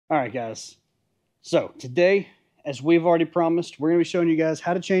All right, guys. So today, as we've already promised, we're going to be showing you guys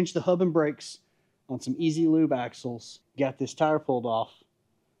how to change the hub and brakes on some ez-lube axles. Got this tire pulled off.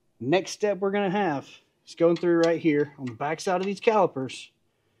 Next step we're going to have is going through right here on the back side of these calipers,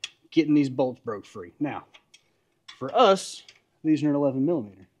 getting these bolts broke free. Now, for us, these are an 11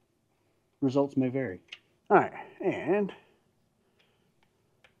 millimeter. Results may vary. All right, and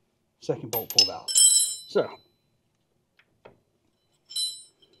second bolt pulled out. So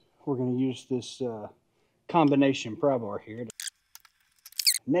we're going to use this combination pry bar here.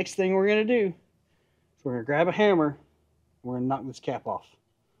 Next thing we're going to do is we're going to grab a hammer. We're going to knock this cap off.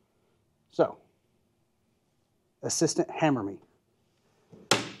 So, assistant, hammer me.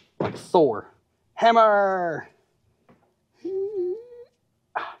 Like Thor. Hammer!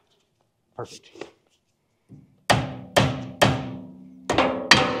 Perfect.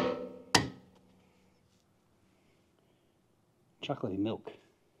 Chocolatey milk.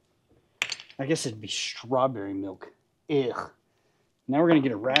 I guess it'd be strawberry milk. Ugh. Now we're going to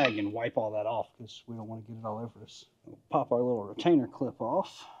get a rag and wipe all that off because we don't want to get it all over us. We'll pop our little retainer clip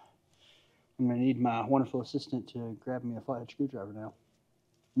off. I'm going to need my wonderful assistant to grab me a flathead screwdriver now.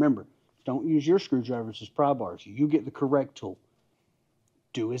 Remember, don't use your screwdrivers as pry bars. You get the correct tool.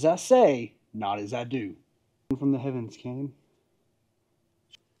 Do as I say, not as I do. From the heavens came.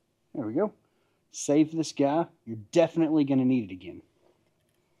 There we go. Save this guy. You're definitely going to need it again.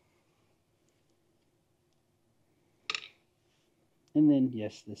 And then,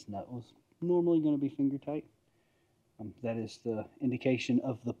 yes, this nut was normally going to be finger tight. That is the indication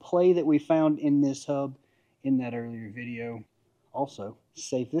of the play that we found in this hub in that earlier video. Also,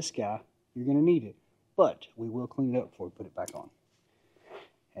 save this guy. You're going to need it. But we will clean it up before we put it back on.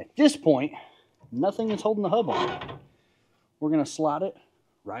 At this point, nothing is holding the hub on. We're going to slide it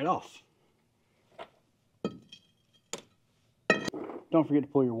right off. Don't forget to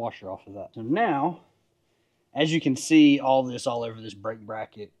pull your washer off of that. So now, as you can see, all over this brake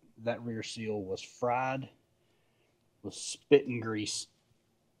bracket, that rear seal was fried with spit and grease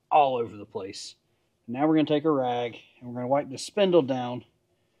all over the place. Now we're going to take a rag and we're going to wipe the spindle down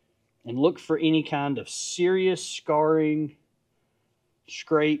and look for any kind of serious scarring,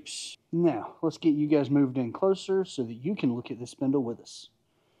 scrapes. Now, let's get you guys moved in closer so that you can look at the spindle with us.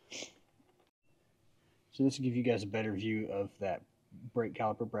 So this will give you guys a better view of that brake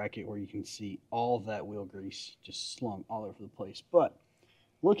caliper bracket where you can see all of that wheel grease just slung all over the place. But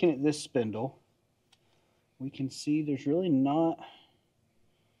looking at this spindle, we can see there's really not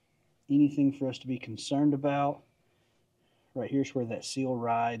anything for us to be concerned about. Right here's where that seal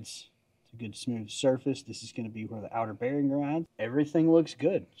rides. It's a good smooth surface. This is going to be where the outer bearing rides. Everything looks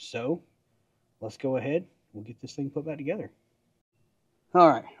good. So let's go ahead. We'll get this thing put back together. All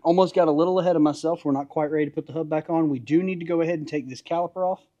right, almost got a little ahead of myself. We're not quite ready to put the hub back on. We do need to go ahead and take this caliper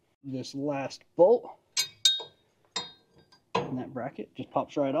off. This last bolt, and that bracket just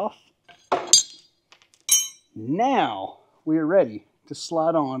pops right off. Now we are ready to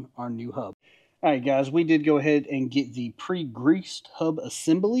slide on our new hub. All right, guys, we did go ahead and get the pre-greased hub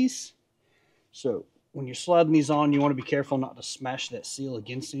assemblies. So when you're sliding these on, you want to be careful not to smash that seal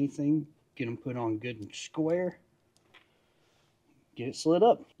against anything. Get them put on good and square. Get it slid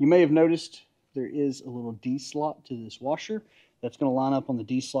up. You may have noticed there is a little D-slot to this washer. That's going to line up on the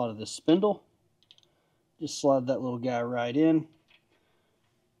D-slot of this spindle. Just slide that little guy right in.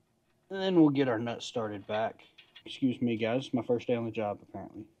 And then we'll get our nut started back. Excuse me, guys. My first day on the job,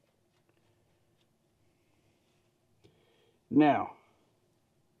 apparently. Now,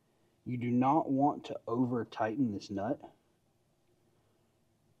 you do not want to over-tighten this nut.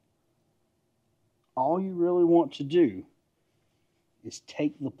 All you really want to do is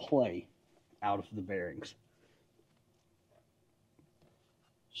take the play out of the bearings.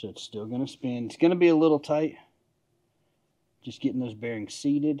 So it's still going to spin. It's going to be a little tight. Just getting those bearings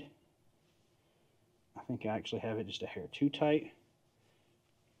seated. I think I actually have it just a hair too tight.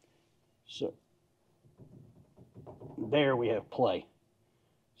 So there we have play.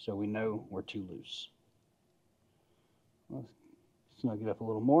 So we know we're too loose. Let's snug it up a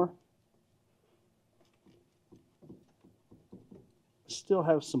little more. Still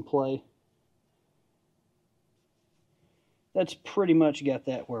have some play. That's pretty much got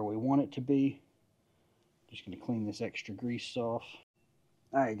that where we want it to be. Just going to clean this extra grease off.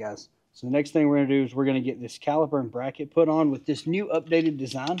 Alright, guys. So the next thing we're going to do is we're going to get this caliper and bracket put on with this new updated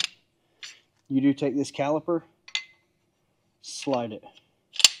design. You do take this caliper, slide it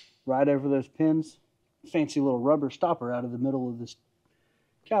right over those pins. Fancy little rubber stopper out of the middle of this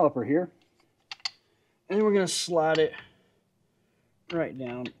caliper here. And then we're going to slide it right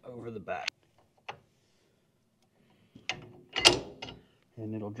down over the back.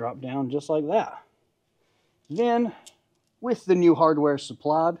 and it'll drop down just like that. Then, with the new hardware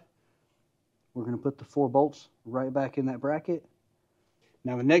supplied, we're going to put the 4 bolts right back in that bracket.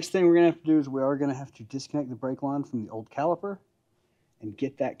 Now the next thing we're going to have to do is we are going to have to disconnect the brake line from the old caliper and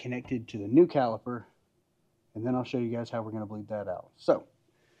get that connected to the new caliper, and then I'll show you guys how we're going to bleed that out. So,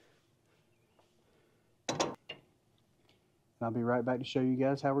 I'll be right back to show you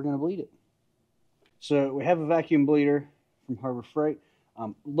guys how we're going to bleed it. So we have a vacuum bleeder from Harbor Freight.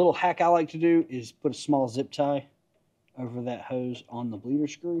 Little hack I like to do is put a small zip tie over that hose on the bleeder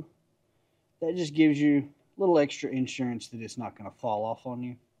screw. That just gives you a little extra insurance that it's not going to fall off on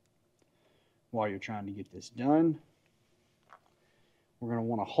you while you're trying to get this done. We're going to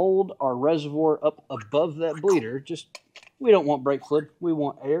want to hold our reservoir up above that bleeder. We don't want brake fluid. We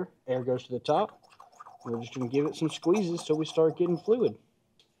want air. Air goes to the top. We're just going to give it some squeezes till we start getting fluid.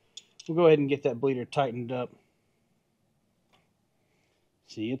 We'll go ahead and get that bleeder tightened up.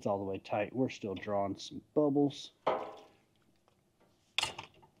 See, it's all the way tight. We're still drawing some bubbles.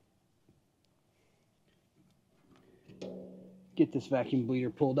 Get this vacuum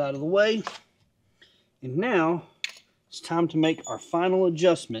bleeder pulled out of the way. And now it's time to make our final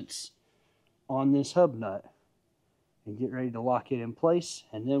adjustments on this hub nut and get ready to lock it in place,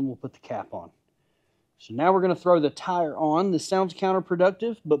 and then we'll put the cap on. So now we're going to throw the tire on. This sounds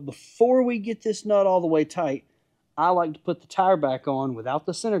counterproductive, but before we get this nut all the way tight, I like to put the tire back on without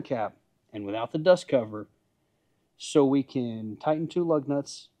the center cap and without the dust cover so we can tighten 2 lug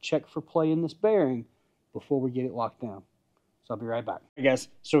nuts, check for play in this bearing before we get it locked down. So I'll be right back. Hey guys,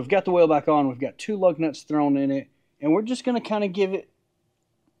 so we've got the wheel back on. We've got 2 lug nuts thrown in it, and we're just going to kind of give it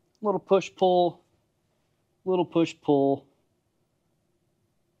a little push-pull, little push-pull.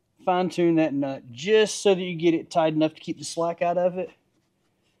 Fine-tune that nut just so that you get it tight enough to keep the slack out of it,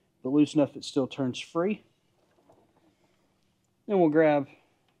 but loose enough it still turns free. Then we'll grab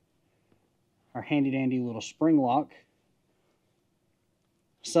our handy-dandy little spring lock.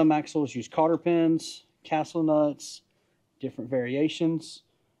 Some axles use cotter pins, castle nuts, different variations.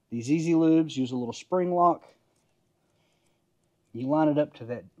 These ez-lubes use a little spring lock. You line it up to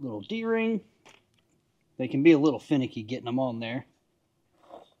that little D-ring. They can be a little finicky getting them on there.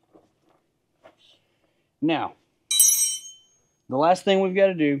 Now, the last thing we've got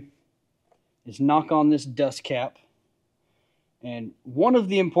to do is knock on this dust cap. And one of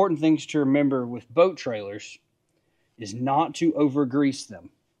the important things to remember with boat trailers is not to over-grease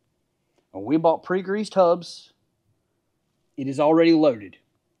them. When we bought pre-greased hubs, it is already loaded.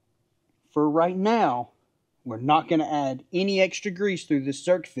 For right now, we're not going to add any extra grease through this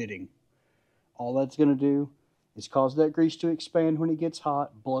circ fitting. All that's going to do is cause that grease to expand when it gets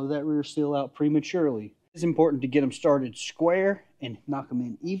hot, blow that rear seal out prematurely. It's important to get them started square and knock them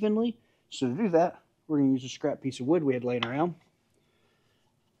in evenly. So to do that, we're going to use a scrap piece of wood we had laying around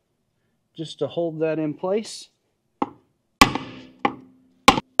just to hold that in place.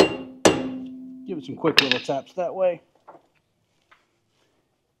 Give it some quick little taps that way.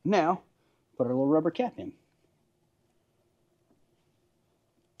 Now, put our little rubber cap in.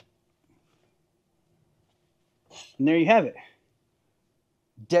 And there you have it.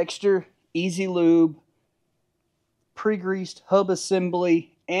 Dexter ez-lube pre-greased hub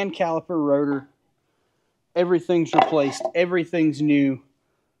assembly and caliper rotor. Everything's replaced. Everything's new.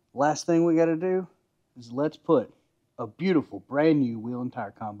 Last thing we got to do is let's put a beautiful brand new wheel and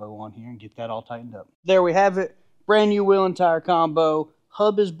tire combo on here and get that all tightened up. There we have it. Brand new wheel and tire combo.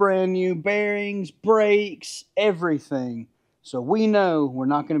 Hub is brand new. Bearings, brakes, everything. So we know we're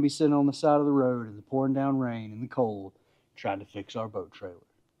not going to be sitting on the side of the road in the pouring down rain and the cold trying to fix our boat trailer.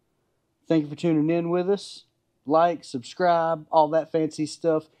 Thank you for tuning in with us. Like, subscribe, all that fancy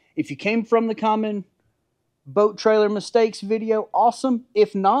stuff. If you came from the Common Boat Trailer Mistakes video, awesome.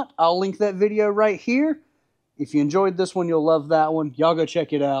 If not, I'll link that video right here. If you enjoyed this one, you'll love that one. Y'all go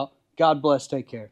check it out. God bless. Take care.